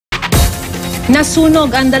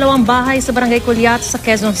Nasunog ang 2 bahay sa Barangay Culiat sa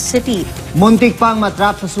Quezon City. Muntik pang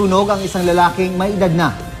matrap sa sunog ang isang lalaking may edad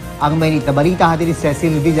na. Ang mainit na balita hatid ni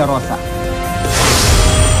Cecil Villarosa.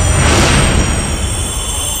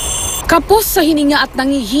 Kapos sa hininga at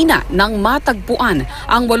nangihina nang matagpuan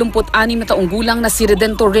ang 86 na taong gulang na si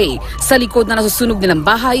Redentor Ray sa likod na nasusunog nilang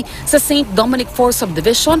bahay sa St. Dominic 4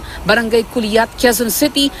 Subdivision, Barangay Culiat, Quezon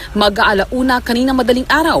City, mag-aalauna kanina madaling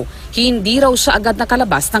araw. Hindi raw siya agad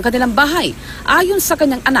nakalabas ng kanilang bahay. Ayon sa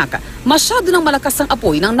kanyang anak, masyado ng malakas ang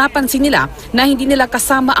apoy nang napansin nila na hindi nila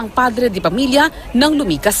kasama ang padre di pamilya nang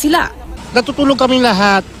lumikas sila. Natutulog kami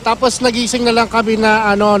lahat. Tapos nagising na lang kami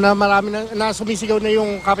na na marami na sumisigaw na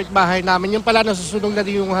yung kapitbahay namin. Yung pala nasusunog na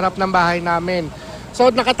din yung harap ng bahay namin. So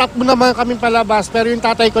nakatakbo naman kami palabas pero yung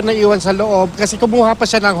tatay ko naiwan sa loob kasi kumuha pa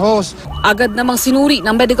siya ng hose. Agad namang sinuri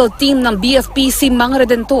ng medical team ng BFP si Mang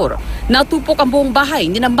Redentor. Natupok ang buong bahay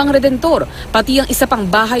ni Mang Redentor, pati ang isa pang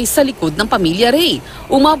bahay sa likod ng pamilya Ray.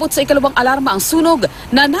 Umabot sa ikalawang alarma ang sunog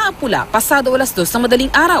na naapula pasado 2:00 ng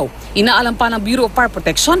madaling araw. Inaalam pa ng Bureau of Fire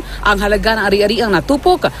Protection ang halaga ng ari-ariang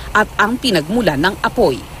natupok at ang pinagmulan ng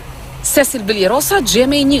apoy. Cecil Villarosa,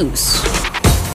 GMA News.